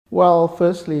Well,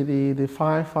 firstly, the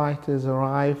firefighters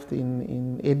arrived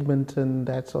in Edmonton.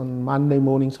 That's on Monday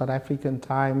morning, South African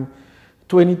time.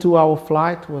 22-hour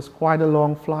flight, was quite a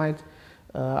long flight.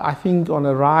 I think on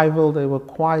arrival they were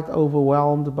quite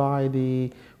overwhelmed by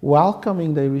the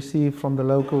welcoming they received from the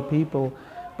local people.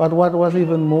 But what was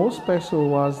even more special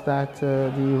was that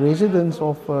the residents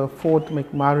of Fort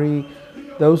McMurray,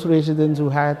 those residents who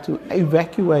had to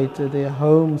evacuate their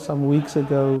homes some weeks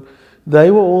ago,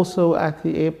 they were also at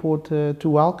the airport to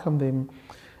welcome them.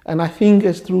 And I think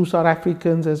as true South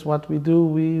Africans, as what we do,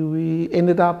 we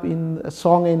ended up in a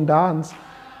song and dance,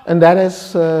 and that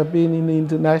has been in the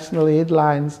international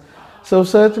headlines. So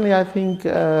certainly I think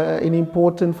it's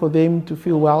important for them to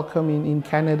feel welcome in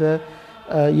Canada.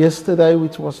 Yesterday,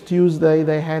 which was Tuesday,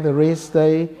 they had a rest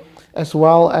day as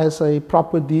well as a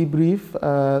proper debrief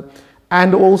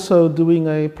and also doing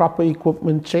a proper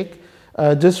equipment check.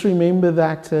 Just remember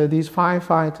that these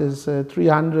firefighters,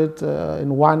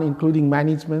 301 including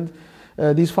management,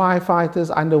 these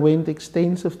firefighters underwent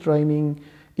extensive training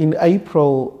in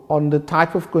April on the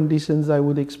type of conditions they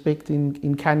would expect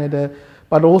in Canada,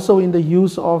 but also in the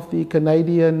use of the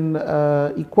Canadian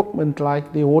equipment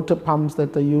like the water pumps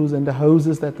that they use and the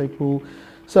hoses that they pull.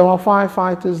 So our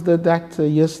firefighters did that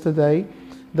yesterday.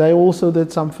 They also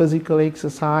did some physical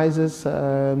exercises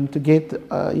to get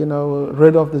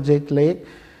rid of the jet lag.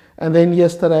 And then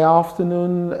yesterday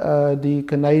afternoon, the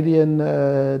Canadian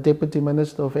Deputy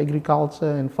Minister of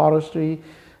Agriculture and Forestry,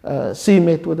 she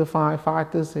met with the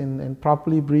firefighters and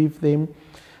properly briefed them.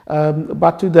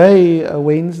 But today,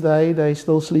 Wednesday, they're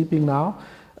still sleeping now,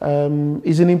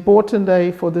 is an important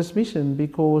day for this mission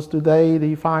because today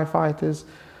the firefighters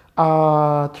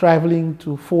are traveling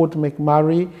to Fort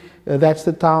McMurray. That's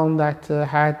the town that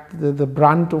had the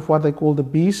brunt of what they call the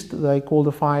beast. They call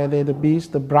the fire there the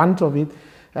beast, the brunt of it,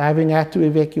 having had to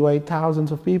evacuate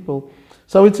thousands of people.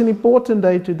 So it's an important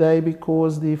day today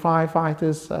because the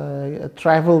firefighters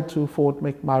travel to Fort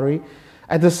McMurray.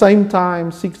 At the same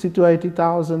time, 60,000 to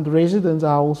 80,000 residents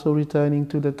are also returning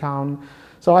to the town.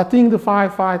 So I think the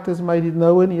firefighters made it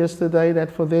known yesterday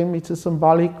that for them it's a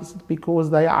symbolic because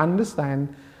they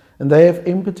understand and they have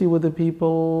empathy with the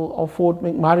people of Fort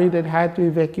McMurray that had to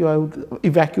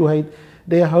evacuate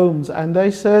their homes. And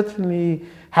they're certainly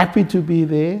happy to be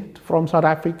there from South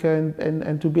Africa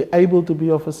and to be able to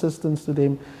be of assistance to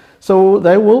them. So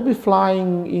they will be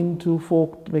flying into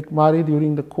Fort McMurray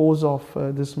during the course of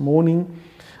this morning,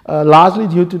 largely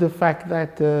due to the fact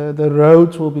that the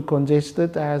roads will be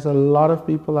congested as a lot of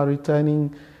people are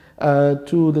returning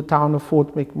to the town of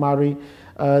Fort McMurray.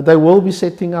 They will be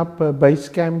setting up a base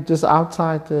camp just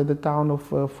outside the town of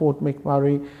Fort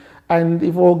McMurray. And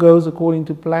if all goes according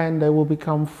to plan, they will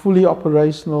become fully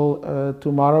operational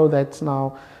tomorrow. That's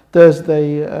now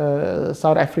Thursday,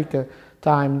 South Africa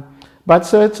time. But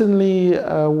certainly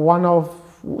one of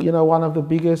the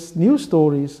biggest news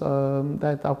stories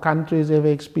that our country has ever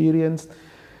experienced.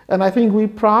 And I think we're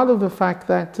proud of the fact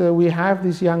that we have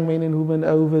these young men and women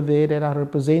over there that are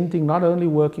representing, not only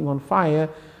working on fire,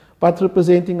 but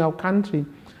representing our country.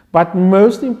 But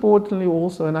most importantly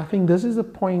also, and I think this is a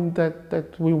point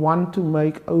that we want to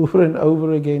make over and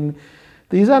over again,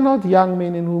 these are not young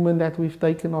men and women that we've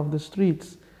taken off the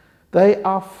streets. They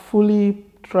are fully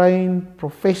trained,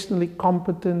 professionally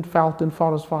competent veld and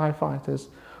forest firefighters.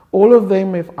 All of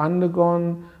them have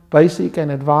undergone basic and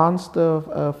advanced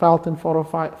veld and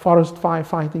forest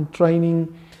firefighting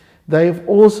training. They've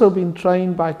also been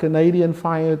trained by Canadian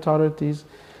fire authorities.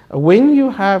 When you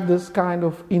have this kind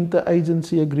of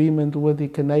interagency agreement with the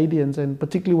Canadians and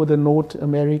particularly with the North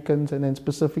Americans and then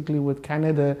specifically with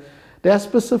Canada, there are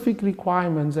specific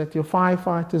requirements that your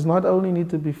firefighters not only need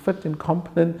to be fit and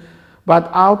competent, but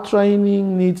our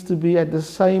training needs to be at the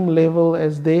same level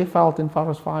as their veld and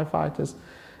forest firefighters.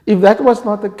 If that was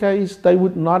not the case, they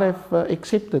would not have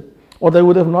accepted, or they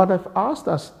would have not have asked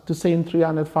us to send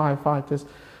 300 firefighters.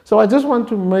 So I just want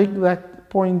to make that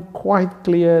point quite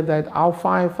clear that our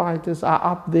firefighters are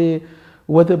up there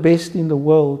with the best in the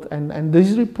world. And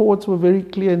these reports were very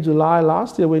clear in July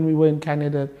last year when we were in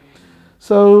Canada.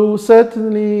 So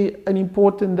certainly an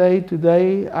important day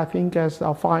today, I think, as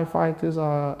our firefighters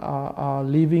are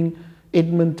leaving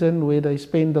Edmonton, where they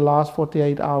spend the last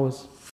 48 hours.